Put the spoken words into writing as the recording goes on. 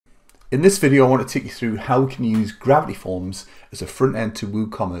In this video, I want to take you through how we can use Gravity Forms as a front end to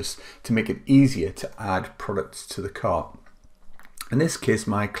WooCommerce to make it easier to add products to the cart. In this case,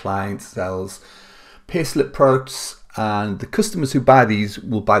 my client sells payslip products, and the customers who buy these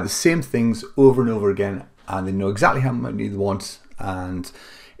will buy the same things over and over again, and they know exactly how many they want, and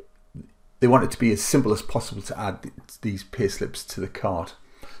they want it to be as simple as possible to add these payslips to the cart.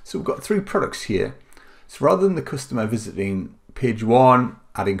 So we've got 3 products here. So rather than the customer visiting page 1,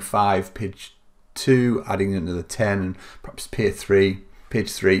 adding 5, page 2, adding another 10, and perhaps page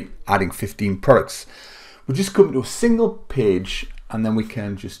 3, adding 15 products, we'll just come to a single page, and then we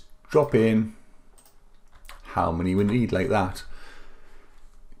can just drop in how many we need, like that.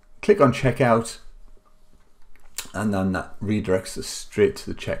 Click on checkout, and then that redirects us straight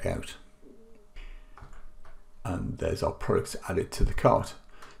to the checkout. And there's our products added to the cart.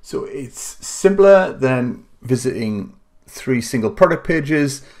 So it's simpler than visiting 3 single product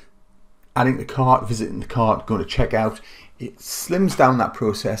pages, adding the cart, visiting the cart, going to checkout. It slims down that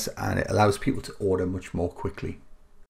process, and it allows people to order much more quickly.